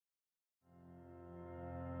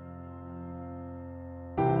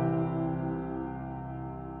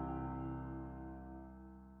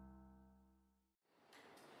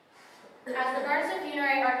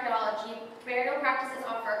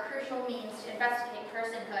investigate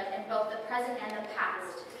personhood in both the present and the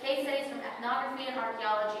past. Case studies from ethnography and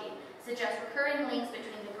archaeology suggest recurring links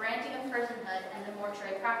between the granting of personhood and the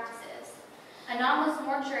mortuary practices. Anomalous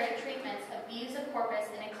mortuary treatments, abuse of corpus,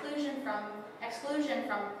 and exclusion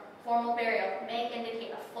from formal burial may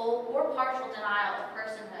indicate a full or partial denial of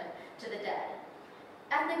personhood to the dead.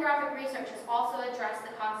 Ethnographic research has also addressed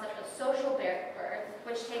the concept of social birth,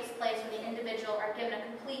 which takes place when the individual are given a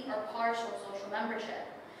complete or partial social membership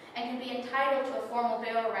and can be entitled to a formal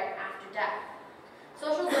burial right after death.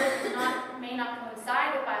 Social birth may not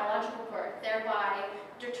coincide with biological birth, thereby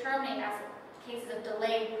determining as cases of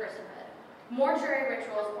delayed personhood. Mortuary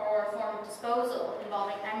rituals or a form of disposal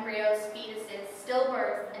involving embryos, fetuses,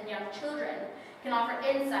 stillbirths, and young children can offer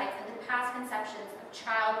insights into past conceptions of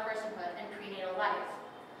child personhood and prenatal life.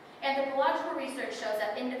 Anthropological research shows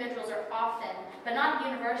that individuals are often, but not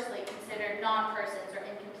universally, considered non-persons or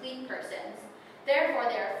incomplete persons. Therefore,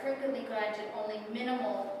 they are frequently granted only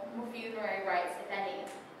minimal funerary rites, if any.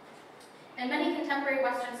 In many contemporary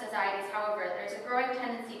Western societies, however, there is a growing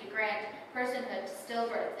tendency to grant personhood to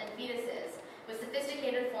stillbirths and fetuses, with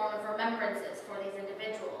sophisticated form of remembrances for these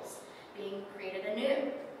individuals being created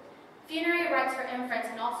anew. Funerary rites for infants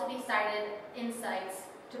can also be cited insights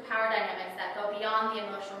to power dynamics that go beyond the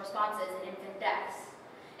emotional responses in infant deaths.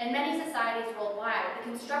 In many societies worldwide, the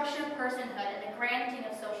construction of personhood and the granting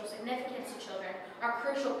of social significance to children are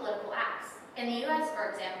crucial political acts. In the US, for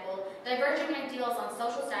example, diverging ideals on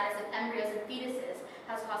social status of embryos and fetuses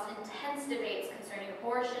has caused intense debates concerning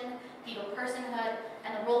abortion, fetal personhood,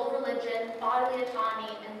 and the role of religion, bodily autonomy,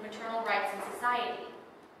 and maternal rights in society.